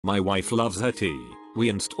My wife loves her tea. We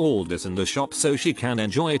installed this in the shop so she can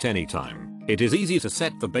enjoy it anytime. It is easy to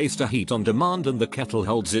set the base to heat on demand and the kettle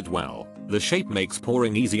holds it well. The shape makes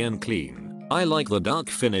pouring easy and clean. I like the dark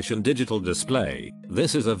finish and digital display.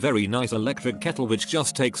 This is a very nice electric kettle which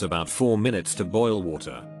just takes about 4 minutes to boil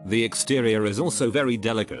water. The exterior is also very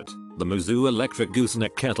delicate. The MOOSOO Electric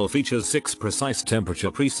Gooseneck Kettle features 6 precise temperature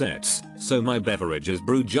presets, so my beverage is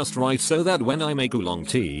brewed just right so that when I make oolong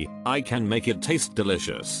tea, I can make it taste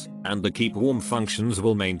delicious, and the keep warm functions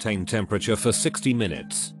will maintain temperature for 60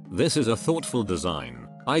 minutes. This is a thoughtful design.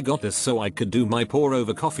 I got this so I could do my pour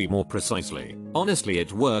over coffee more precisely. Honestly,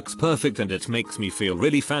 it works perfect and it makes me feel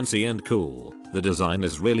really fancy and cool. The design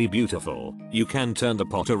is really beautiful. You can turn the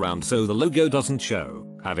pot around so the logo doesn't show.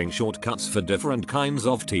 Having shortcuts for different kinds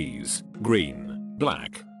of teas, green,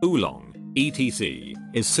 black, oolong, etc.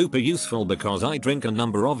 is super useful because I drink a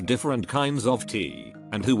number of different kinds of tea.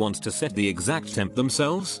 And who wants to set the exact temp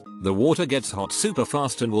themselves? The water gets hot super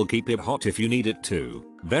fast and will keep it hot if you need it to.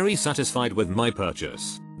 Very satisfied with my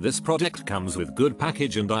purchase. This product comes with good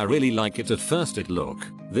package and I really like it at first look.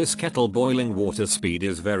 This kettle boiling water speed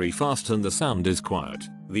is very fast and the sound is quiet.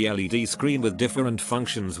 The LED screen with different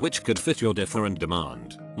functions which could fit your different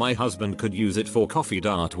demand. My husband could use it for coffee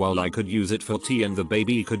dart while I could use it for tea and the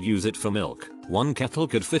baby could use it for milk. One kettle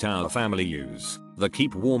could fit our family use. The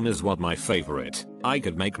keep warm is what my favorite. I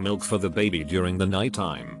could make milk for the baby during the night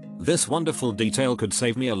time. This wonderful detail could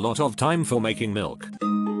save me a lot of time for making milk.